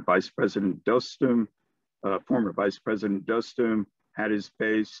is where Vice President Dostum, former Vice President Dostum, had his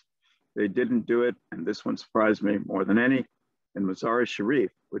base. They didn't do it, and this one surprised me more than any, in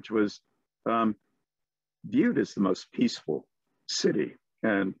Mazar-e-Sharif, which was viewed as the most peaceful city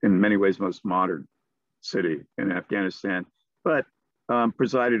and in many ways most modern city in Afghanistan, but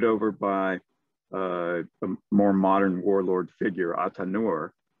presided over by a more modern warlord figure, Ata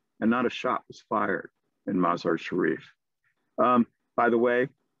Nur, and not a shot was fired in Mazar-e-Sharif. By the way,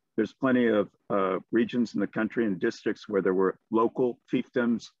 there's plenty of regions in the country and districts where there were local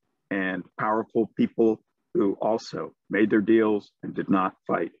fiefdoms and powerful people who also made their deals and did not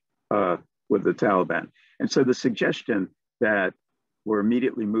fight with the Taliban. And so the suggestion that we're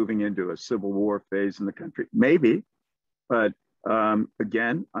immediately moving into a civil war phase in the country, maybe, but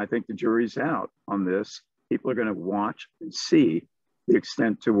again, I think the jury's out on this. People are going to watch and see the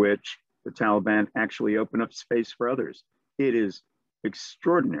extent to which the Taliban actually open up space for others. It is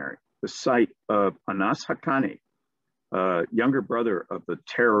extraordinary. The sight of Anas Haqqani, younger brother of the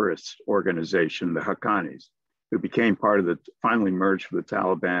terrorist organization, the Haqqanis, who became part of finally merged with the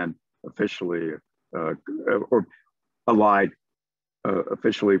Taliban officially, or allied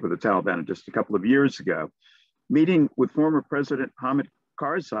officially with the Taliban just a couple of years ago, meeting with former President Hamid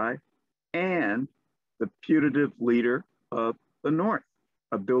Karzai and the putative leader of the North,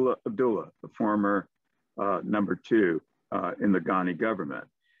 Abdullah, the former number 2 in the Ghani government.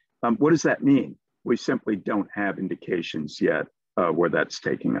 What does that mean? We simply don't have indications yet where that's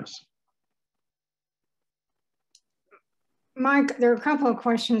taking us. Mike, there are a couple of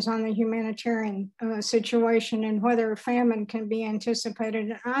questions on the humanitarian situation and whether famine can be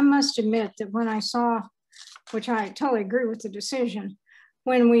anticipated. I must admit that when I saw, which I totally agree with the decision,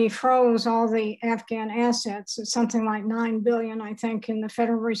 when we froze all the Afghan assets, it's something like 9 billion, I think, in the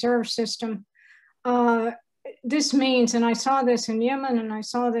Federal Reserve System. This means, and I saw this in Yemen and I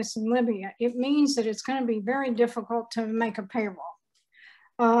saw this in Libya, it means that it's going to be very difficult to make a payroll.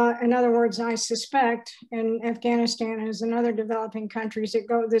 In other words, I suspect in Afghanistan as in other developing countries,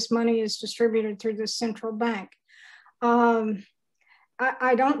 this money is distributed through the central bank.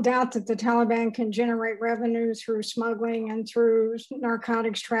 I don't doubt that the Taliban can generate revenue through smuggling and through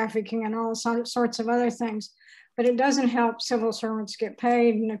narcotics trafficking and all sorts of other things, but it doesn't help civil servants get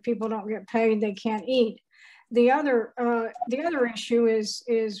paid, and if people don't get paid, they can't eat. The other issue is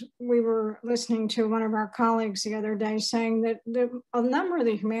we were listening to one of our colleagues the other day saying that a number of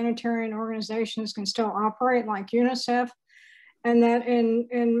the humanitarian organizations can still operate, like UNICEF, and that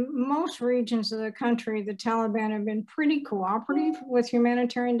in most regions of the country, the Taliban have been pretty cooperative with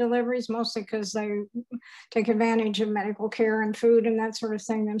humanitarian deliveries, mostly because they take advantage of medical care and food and that sort of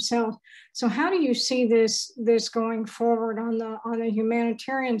thing themselves. So how do you see this going forward on the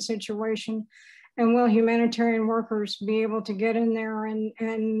humanitarian situation? And will humanitarian workers be able to get in there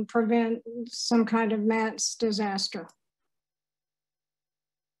and prevent some kind of mass disaster?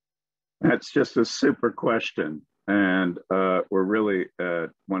 That's just a super question. And we're really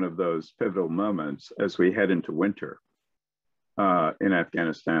at one of those pivotal moments as we head into winter in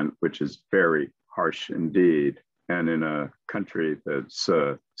Afghanistan, which is very harsh indeed, and in a country that's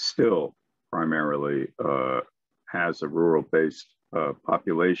still primarily has a rural-based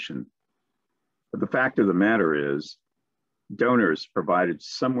population. But the fact of the matter is, donors provided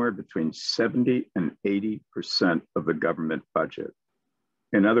somewhere between 70 and 80% of the government budget.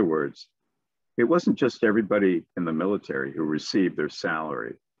 In other words, it wasn't just everybody in the military who received their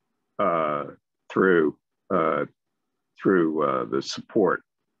salary through the support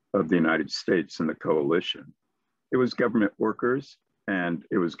of the United States and the coalition. It was government workers, and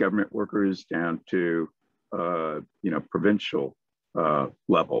it was government workers down to provincial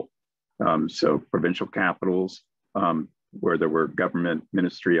level. So provincial capitals, where there were government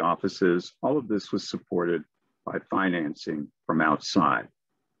ministry offices, all of this was supported by financing from outside.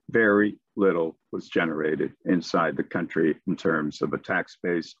 Very little was generated inside the country in terms of a tax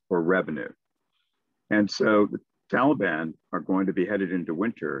base or revenue. And so the Taliban are going to be headed into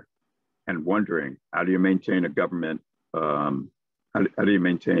winter and wondering, how do you maintain a government, how do you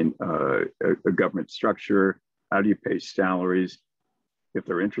maintain a government structure? How do you pay salaries? If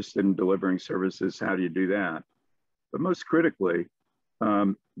they're interested in delivering services, how do you do that? But most critically,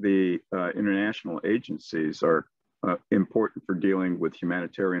 the international agencies are important for dealing with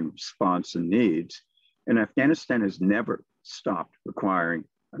humanitarian response and needs. And Afghanistan has never stopped requiring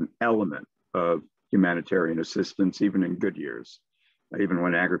an element of humanitarian assistance, even in good years, even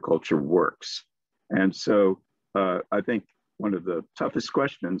when agriculture works. And so I think one of the toughest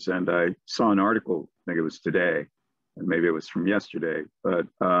questions, and I saw an article, I think it was today, and maybe it was from yesterday, but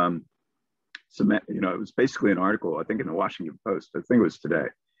it was basically an article, I think in the Washington Post, I think it was today.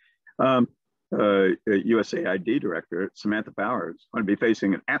 USAID director, Samantha Power, is going to be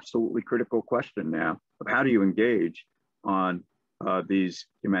facing an absolutely critical question now of how do you engage on these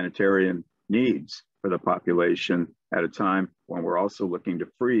humanitarian needs for the population at a time when we're also looking to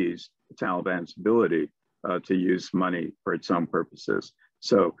freeze the Taliban's ability to use money for its own purposes.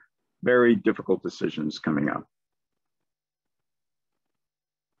 So very difficult decisions coming up.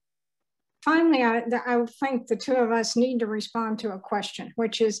 Finally, I think the two of us need to respond to a question,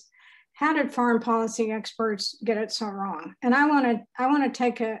 which is, how did foreign policy experts get it so wrong? And I want to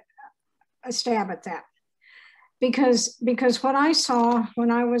take a stab at that, because what I saw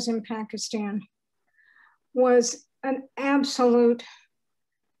when I was in Pakistan was an absolute,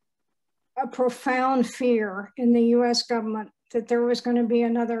 a profound fear in the US government that there was going to be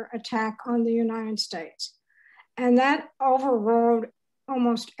another attack on the United States. And that overrode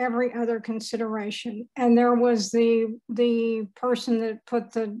almost every other consideration. And there was the person that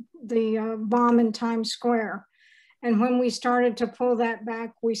put the bomb in Times Square. And when we started to pull that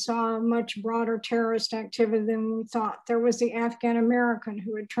back, we saw a much broader terrorist activity than we thought. There was the Afghan American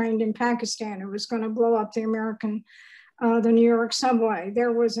who had trained in Pakistan who was going to blow up the New York subway.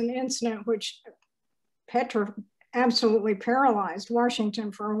 There was an incident which absolutely paralyzed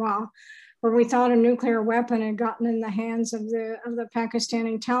Washington for a while, where we thought a nuclear weapon had gotten in the hands of the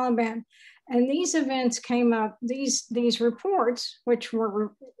Pakistani Taliban. And these events came up, these reports, which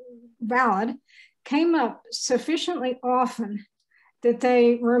were valid, came up sufficiently often that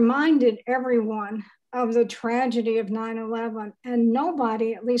they reminded everyone of the tragedy of 9/11. And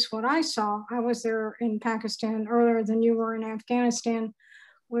nobody, at least what I saw, I was there in Pakistan earlier than you were in Afghanistan,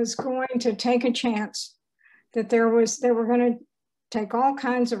 was going to take a chance that they were going to take all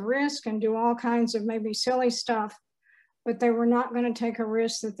kinds of risk and do all kinds of maybe silly stuff, but they were not going to take a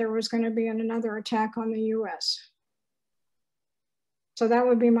risk that there was going to be another attack on the US. So that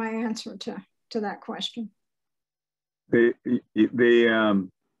would be my answer to that question. And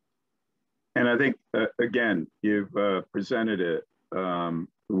I think, again, you've presented it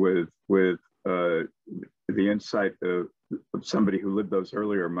with the insight of somebody who lived those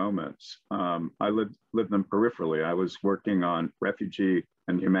earlier moments. I lived them peripherally. I was working on refugee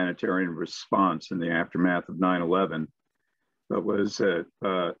and humanitarian response in the aftermath of 9/11, but was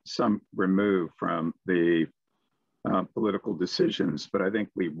some remove from the political decisions. But I think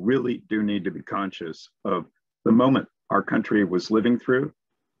we really do need to be conscious of the moment our country was living through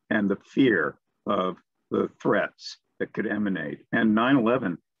and the fear of the threats that could emanate. And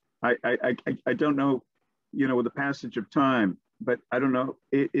 9/11, I don't know, with the passage of time, but I don't know,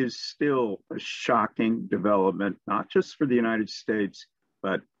 it is still a shocking development, not just for the United States,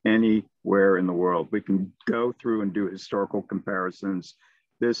 but anywhere in the world. We can go through and do historical comparisons.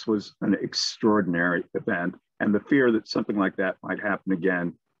 This was an extraordinary event, and the fear that something like that might happen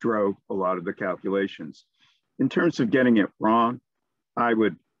again drove a lot of the calculations. In terms of getting it wrong, I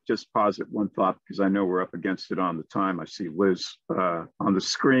would just posit one thought, because I know we're up against it on the time. I see Liz on the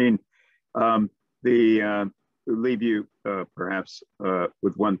screen. Leave you perhaps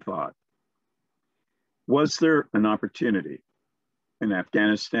with one thought. Was there an opportunity in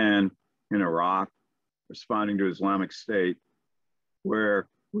Afghanistan, in Iraq, responding to Islamic State, where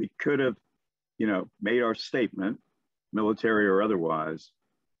we could have, made our statement, military or otherwise,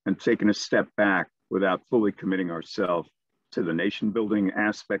 and taken a step back without fully committing ourselves to the nation building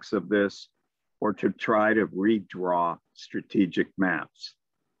aspects of this, or to try to redraw strategic maps?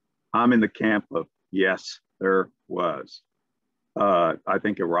 I'm in the camp of yes, there was. I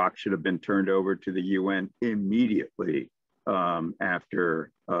think Iraq should have been turned over to the UN immediately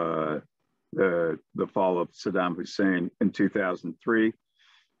after the fall of Saddam Hussein in 2003.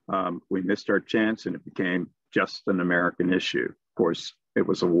 We missed our chance, and it became just an American issue. Of course, it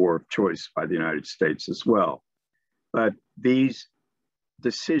was a war of choice by the United States as well. But these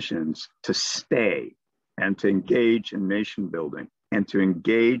decisions to stay and to engage in nation building and to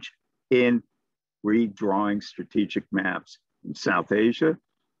engage in redrawing strategic maps in South Asia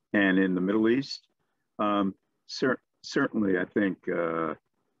and in the Middle East, certainly, I think,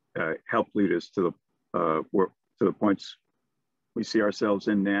 help lead us to the points we see ourselves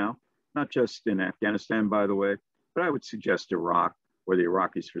in now, not just in Afghanistan, by the way, but I would suggest Iraq, where the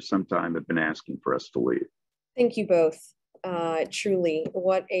Iraqis for some time have been asking for us to leave. Thank you both. Truly,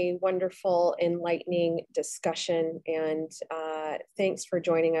 what a wonderful, enlightening discussion. And thanks for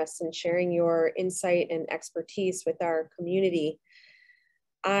joining us and sharing your insight and expertise with our community.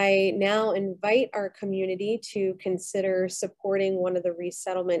 I now invite our community to consider supporting one of the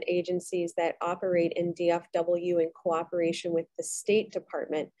resettlement agencies that operate in DFW in cooperation with the State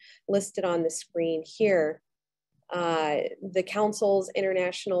Department, listed on the screen here. The Council's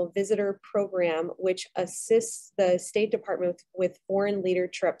International Visitor Program, which assists the State Department with foreign leader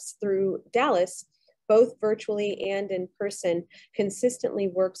trips through Dallas, both virtually and in person, consistently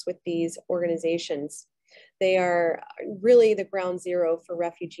works with these organizations. They are really the ground zero for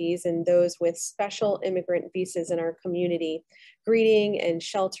refugees and those with special immigrant visas in our community, greeting and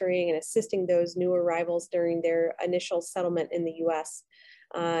sheltering and assisting those new arrivals during their initial settlement in the US.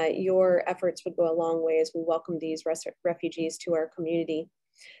 Your efforts would go a long way as we welcome these refugees to our community.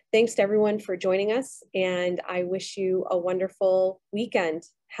 Thanks to everyone for joining us, and I wish you a wonderful weekend.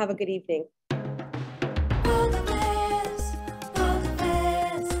 Have a good evening.